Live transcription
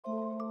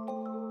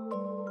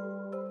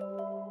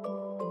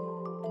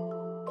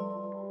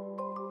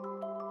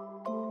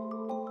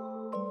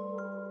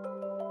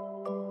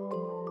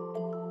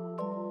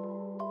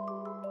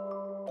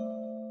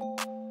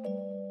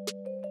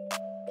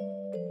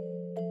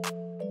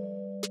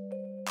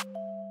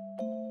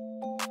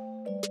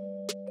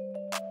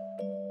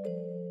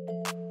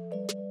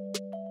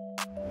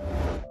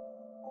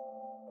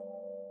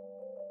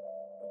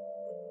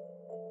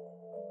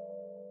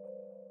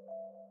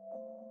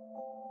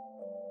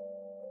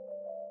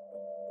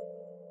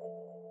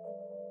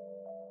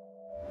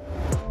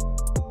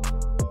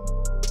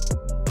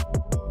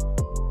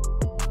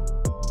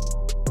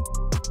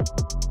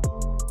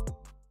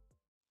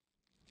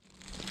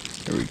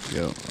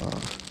go.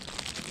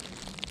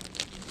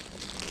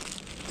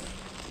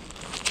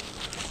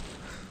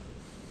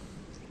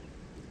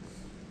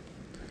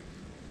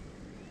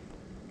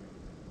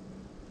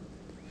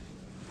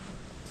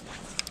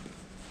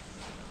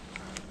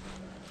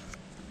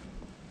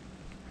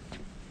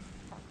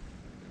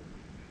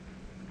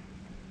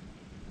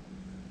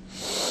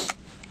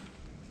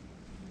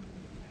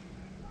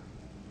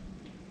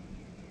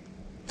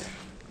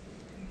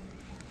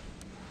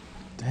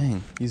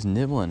 Dang, he's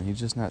nibbling. He's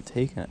just not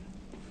taking it.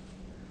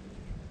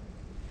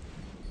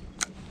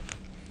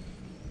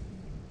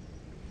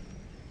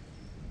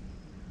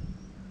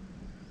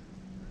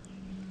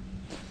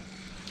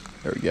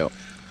 There we go.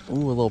 Ooh, a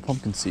little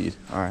pumpkin seed.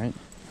 All right.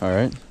 All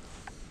right.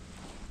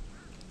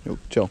 Yo,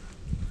 chill.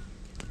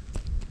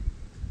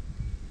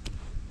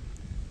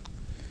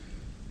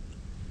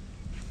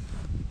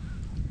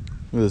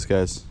 Look at this,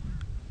 guys.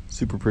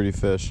 Super pretty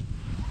fish.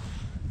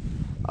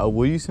 I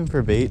will use him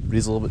for bait, but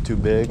he's a little bit too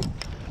big,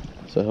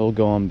 so he'll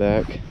go on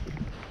back.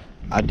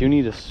 I do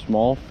need a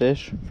small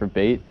fish for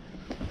bait,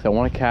 so I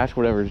want to catch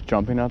whatever's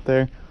jumping out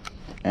there,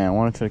 and I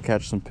want to try to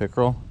catch some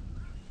pickerel.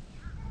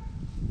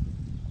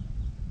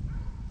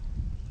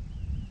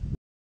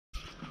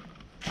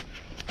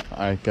 All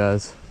right,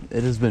 guys,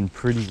 it has been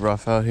pretty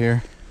rough out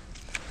here.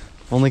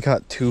 Only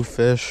caught 2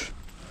 fish,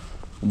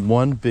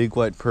 1 big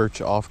white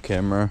perch off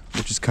camera,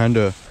 which is kind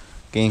of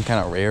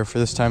rare for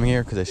this time of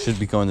year because I should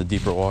be going to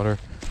deeper water.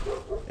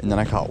 And then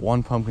I caught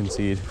 1 pumpkin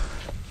seed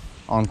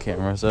on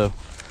camera, so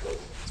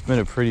it's been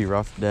a pretty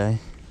rough day.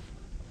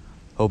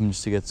 Hoping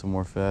just to get some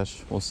more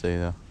fish. We'll see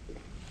though.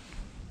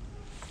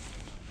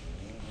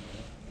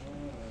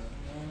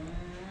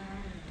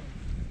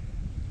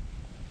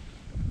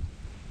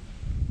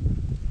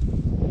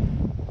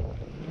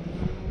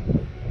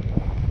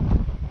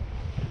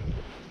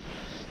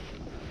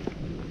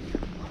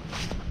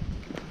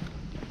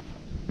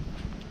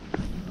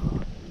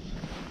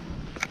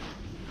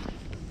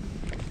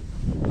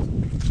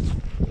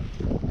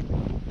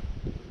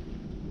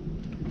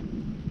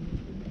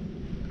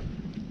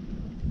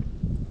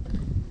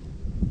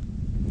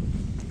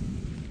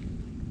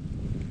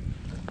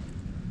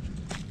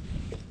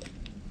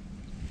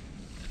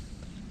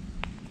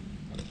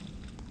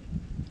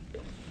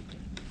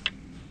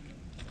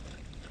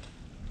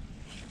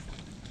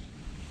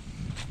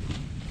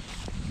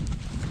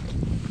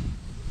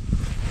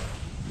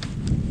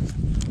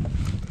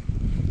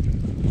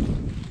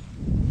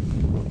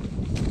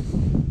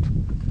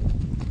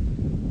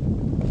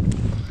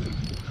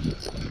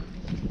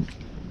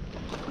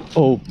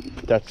 Oh,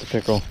 that's the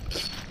pickerel.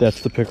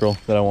 That's the pickerel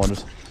that I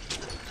wanted.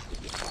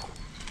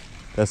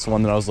 That's the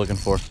one that I was looking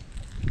for.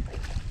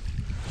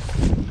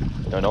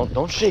 No,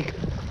 don't shake.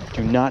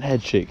 Do not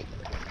head shake.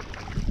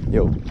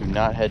 Yo, do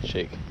not head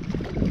shake.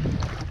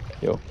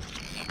 Yo.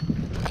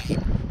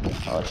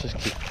 Oh, let's just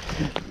keep.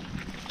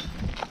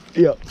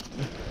 Yep.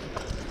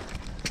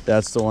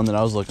 That's the one that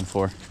I was looking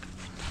for.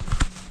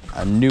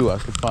 I knew I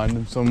could find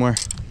him somewhere.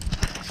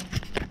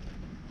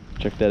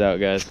 Check that out,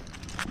 guys.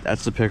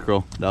 That's the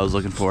pickerel that I was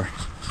looking for.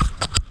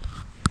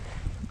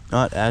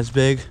 Not as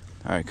big.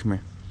 All right, come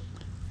here.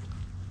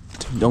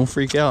 Don't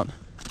freak out.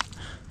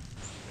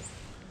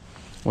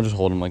 We'll just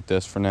hold him like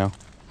this for now.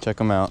 Check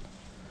him out.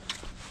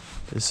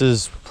 This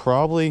is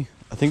probably,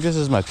 I think this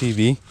is my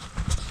PB.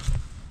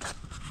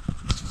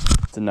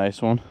 It's a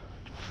nice one.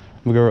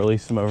 I'm gonna go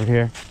release him over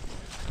here.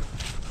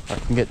 I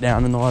can get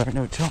down in the water.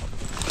 No, chill.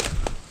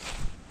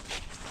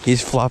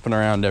 He's flopping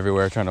around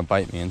everywhere trying to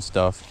bite me and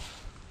stuff.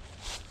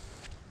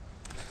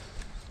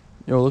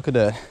 Yo, look at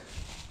that.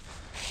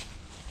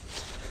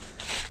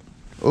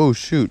 Oh,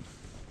 shoot.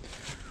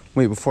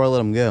 Wait, before I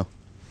let him go.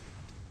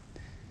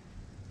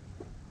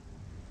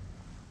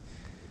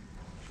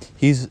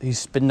 He's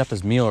spitting up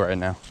his meal right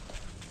now.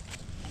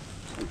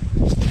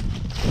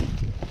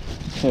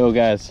 Yo,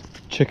 guys,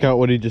 check out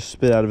what he just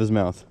spit out of his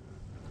mouth.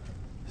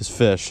 His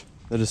fish.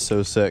 That is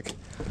so sick.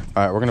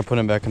 All right, we're gonna put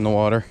him back in the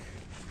water.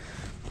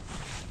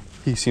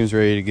 He seems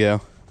ready to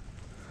go.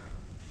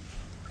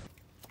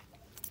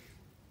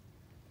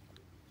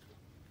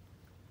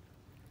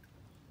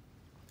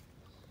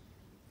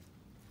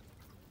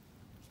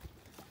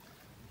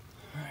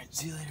 All right,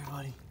 see you later,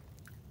 buddy.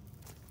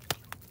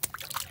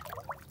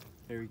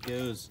 There he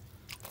goes.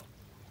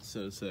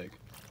 So sick.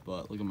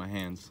 But look at my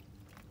hands.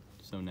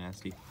 So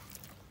nasty.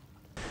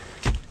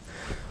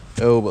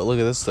 Oh, but look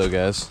at this though,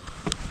 guys.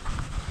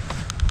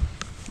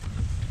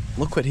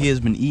 Look what he has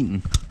been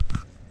eating.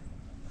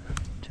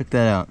 Check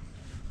that out.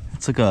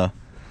 It's like a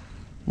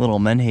little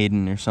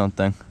menhaden or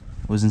something.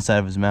 It was inside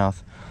of his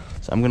mouth.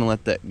 So I'm gonna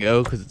let that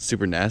go because it's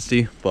super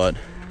nasty, but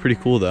pretty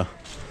cool though.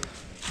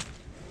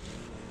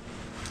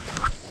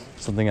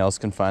 Something else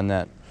can find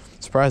that.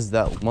 Surprised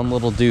that one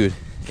little dude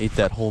ate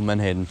that whole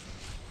menhaden.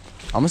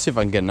 I'm gonna see if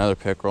I can get another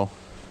pickerel.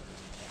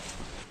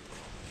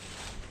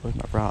 Where's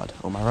my rod?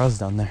 Oh, my rod's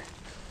down there.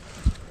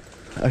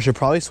 I should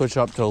probably switch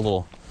up to a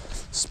little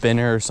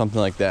spinner or something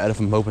like that if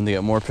I'm hoping to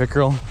get more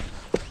pickerel.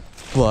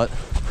 But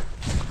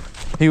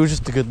he was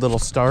just a good little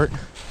start.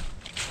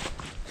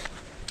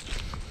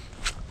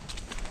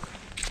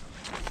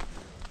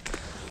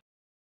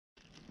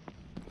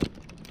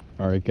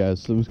 All right,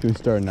 guys, so I'm just gonna be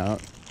starting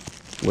out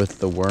with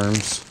the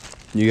worms.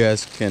 You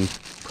guys can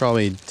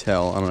probably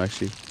tell, I don't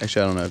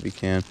know if you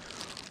can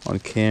on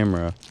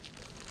camera,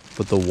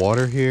 but the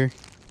water here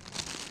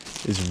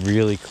is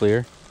really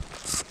clear.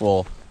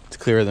 Well, it's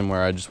clearer than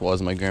where I just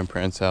was in my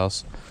grandparents'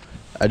 house.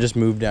 I just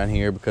moved down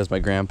here because my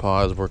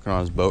grandpa is working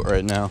on his boat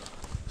right now.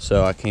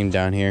 So I came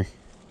down here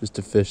just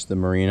to fish the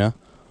marina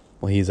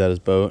while he's at his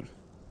boat.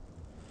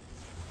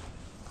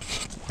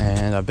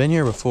 And I've been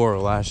here before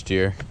last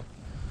year.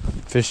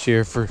 Fished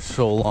here for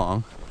so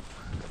long.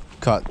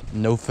 Caught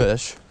no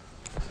fish.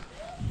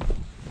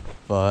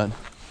 But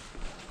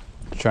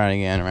trying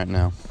again right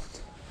now.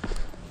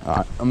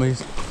 I'm gonna.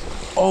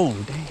 Oh,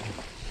 damn.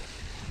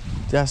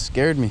 That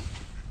scared me.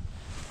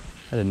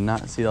 I did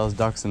not see those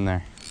ducks in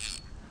there.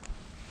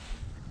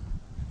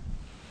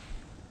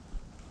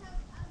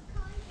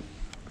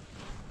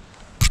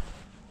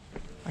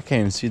 I can't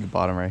even see the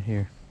bottom right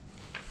here.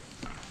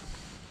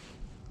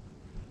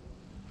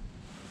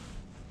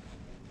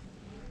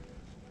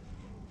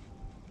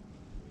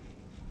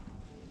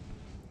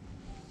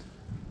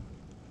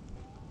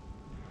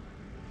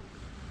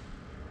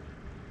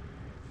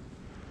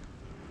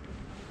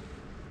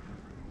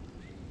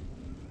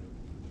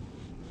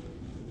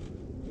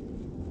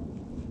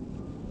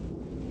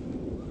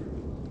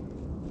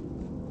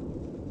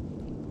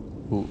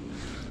 Ooh.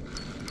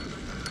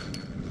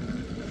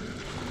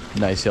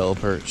 Nice yellow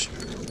perch.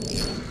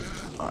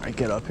 All right,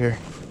 get up here.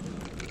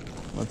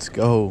 Let's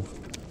go.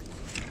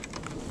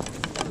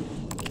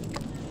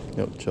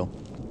 Yo, chill.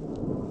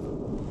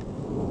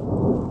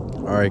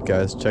 All right,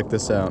 guys, check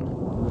this out.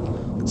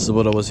 This is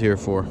what I was here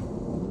for.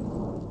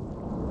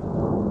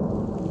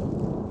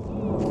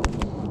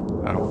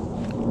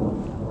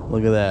 Wow.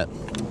 Look at that.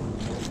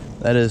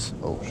 That is,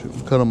 oh shoot,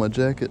 I'm cut on my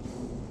jacket.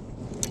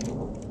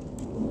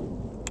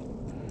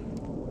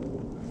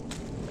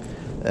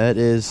 That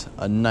is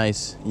a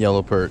nice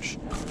yellow perch.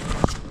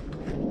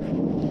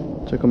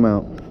 Check them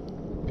out.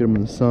 Get them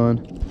in the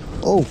sun.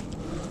 Oh!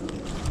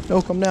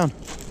 No, come down.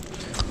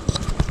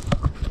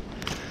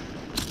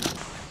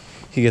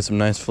 He gets some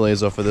nice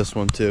fillets off of this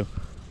one too.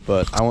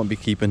 But I won't be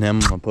keeping him.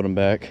 I'm gonna put him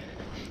back.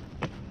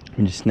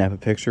 And just snap a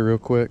picture real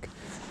quick.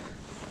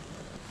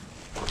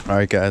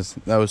 Alright guys,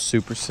 that was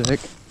super sick.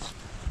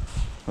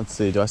 Let's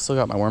see, do I still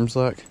got my worms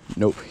left?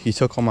 Nope, he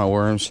took all my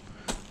worms.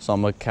 So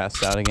I'm gonna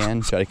cast out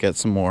again, try to get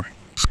some more.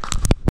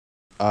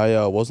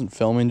 I wasn't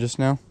filming just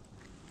now.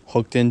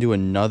 Hooked into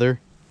another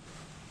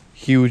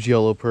huge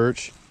yellow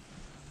perch.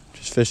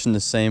 Just fishing the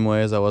same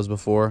way as I was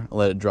before. I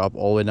let it drop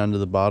all the way down to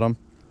the bottom.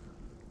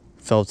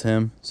 Felt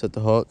him, set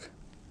the hook.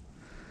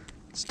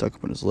 Stuck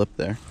up in his lip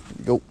there. There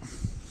we go.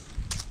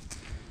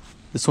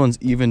 This one's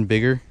even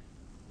bigger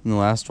than the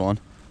last one.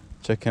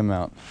 Check him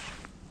out.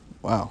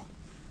 Wow.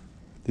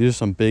 These are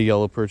some big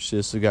yellow perch.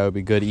 This guy would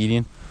be good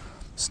eating.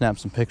 Snap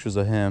some pictures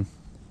of him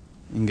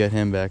and get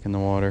him back in the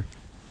water.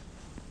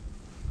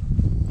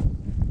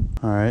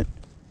 All right,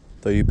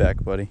 throw you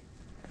back, buddy.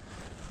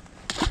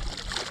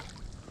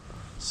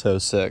 So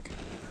sick.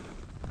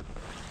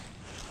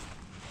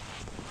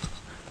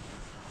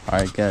 All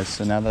right, guys,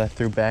 so now that I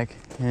threw back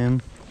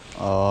him,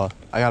 I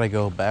gotta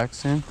go back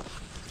soon.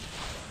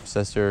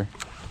 Sister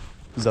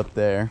is up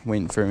there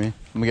waiting for me. I'm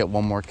gonna get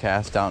one more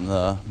cast out in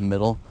the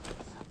middle.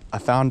 I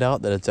found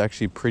out that it's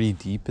actually pretty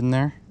deep in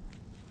there,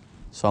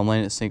 so I'm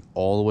letting it sink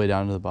all the way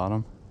down to the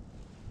bottom.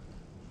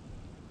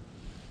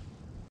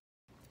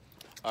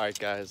 All right,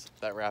 guys,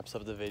 that wraps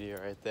up the video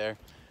right there.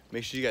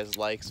 Make sure you guys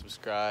like,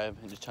 subscribe,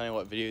 and just tell me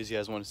what videos you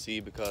guys want to see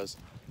because,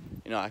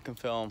 you know, I can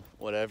film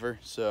whatever.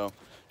 So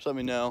just let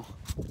me know.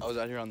 I was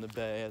out here on the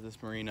bay at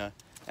this marina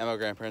at my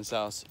grandparents'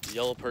 house.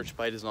 Yellow perch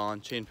bite is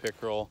on, chain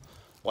pickerel.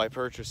 White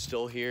perch are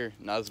still here,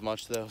 not as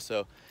much though.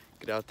 So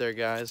get out there,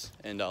 guys,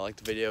 and like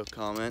the video,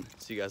 comment.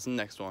 See you guys in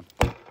the next one.